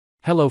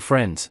Hello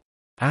friends.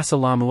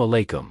 Assalamu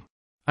alaikum.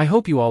 I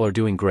hope you all are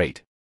doing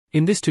great.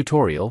 In this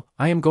tutorial,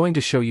 I am going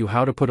to show you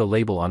how to put a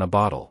label on a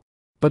bottle.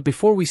 But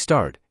before we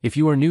start, if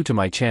you are new to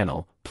my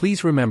channel,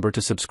 please remember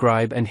to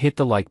subscribe and hit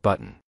the like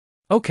button.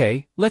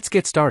 Okay, let's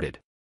get started.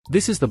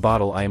 This is the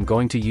bottle I am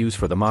going to use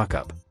for the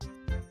mockup.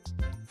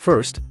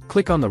 First,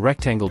 click on the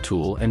rectangle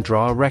tool and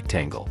draw a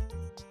rectangle.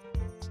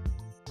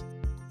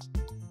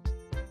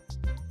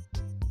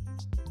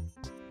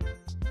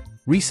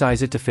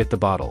 Resize it to fit the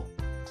bottle.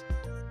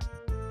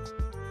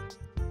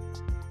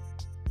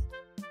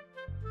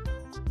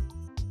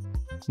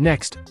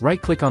 Next,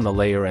 right-click on the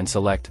layer and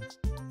select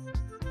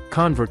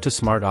Convert to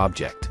Smart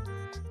Object.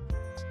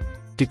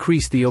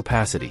 Decrease the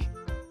opacity.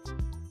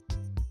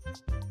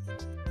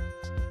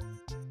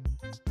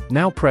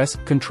 Now press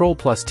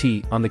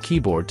Ctrl+T on the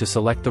keyboard to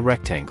select the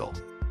rectangle.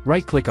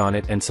 Right-click on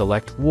it and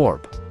select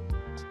Warp.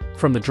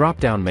 From the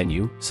drop-down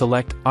menu,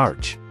 select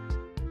Arch.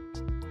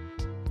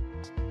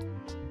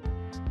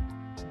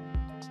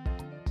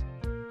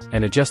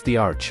 And adjust the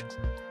arch.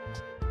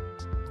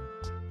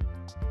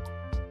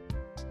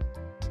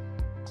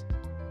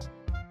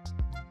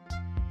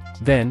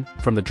 Then,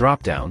 from the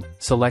drop-down,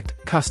 select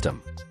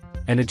Custom,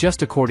 and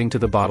adjust according to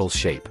the bottle's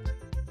shape.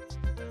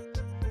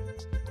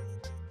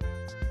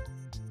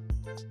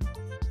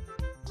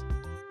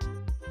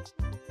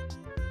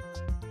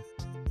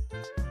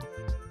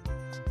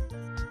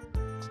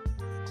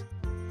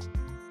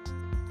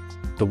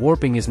 The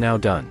warping is now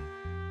done.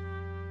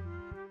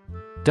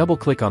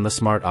 Double-click on the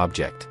Smart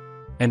Object,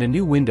 and a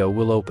new window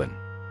will open.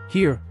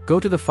 Here, go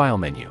to the File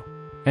menu,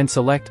 and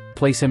select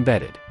Place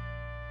Embedded.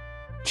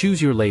 Choose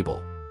your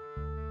label,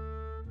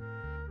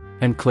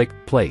 and click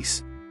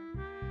Place.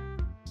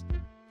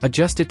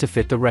 Adjust it to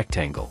fit the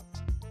rectangle.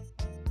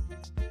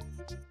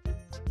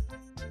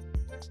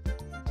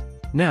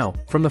 Now,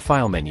 from the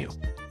File menu,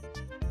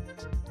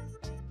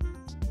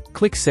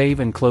 click Save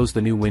and close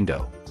the new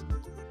window.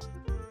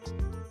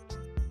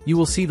 You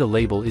will see the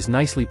label is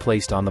nicely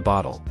placed on the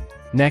bottle.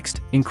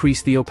 Next,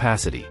 increase the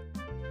opacity.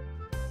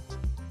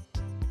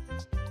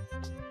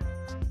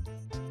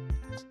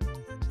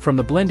 From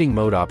the blending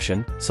mode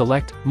option,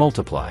 select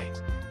Multiply.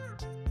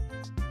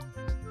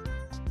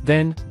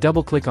 Then,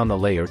 double-click on the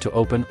layer to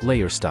open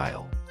Layer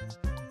Style.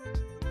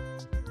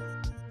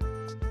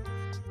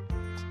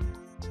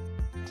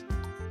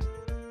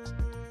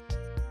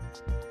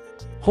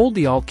 Hold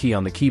the Alt key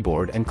on the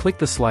keyboard and click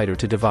the slider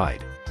to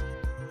divide.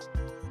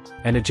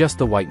 And adjust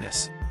the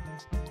whiteness.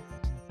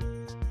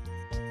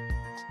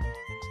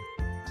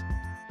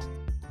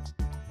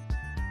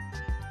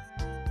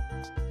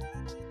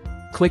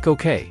 Click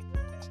OK.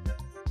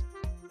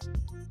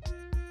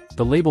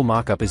 The label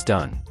mockup is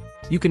done.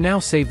 You can now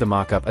save the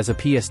mockup as a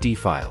PSD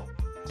file.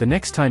 The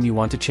next time you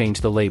want to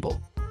change the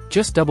label,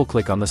 just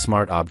double-click on the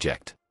Smart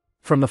Object.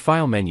 From the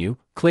File menu,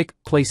 click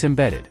Place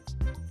Embedded,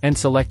 and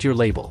select your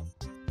label.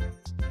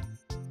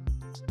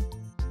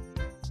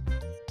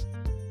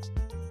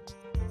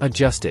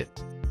 Adjust it.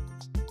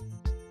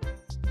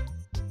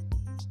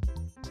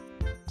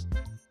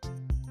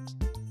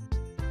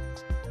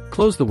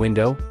 Close the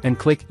window, and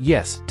click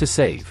Yes to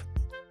save.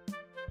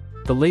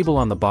 The label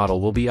on the bottle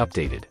will be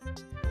updated.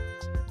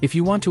 If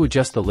you want to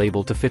adjust the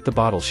label to fit the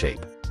bottle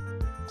shape,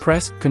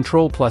 press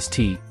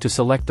Ctrl+T to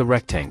select the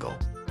rectangle.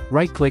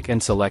 Right-click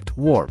and select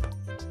Warp.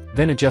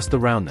 Then adjust the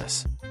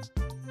roundness.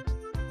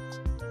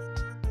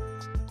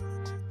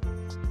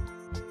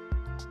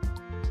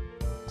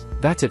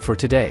 That's it for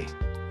today.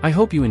 I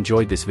hope you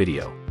enjoyed this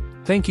video.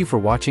 Thank you for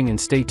watching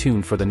and stay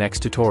tuned for the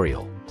next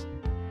tutorial.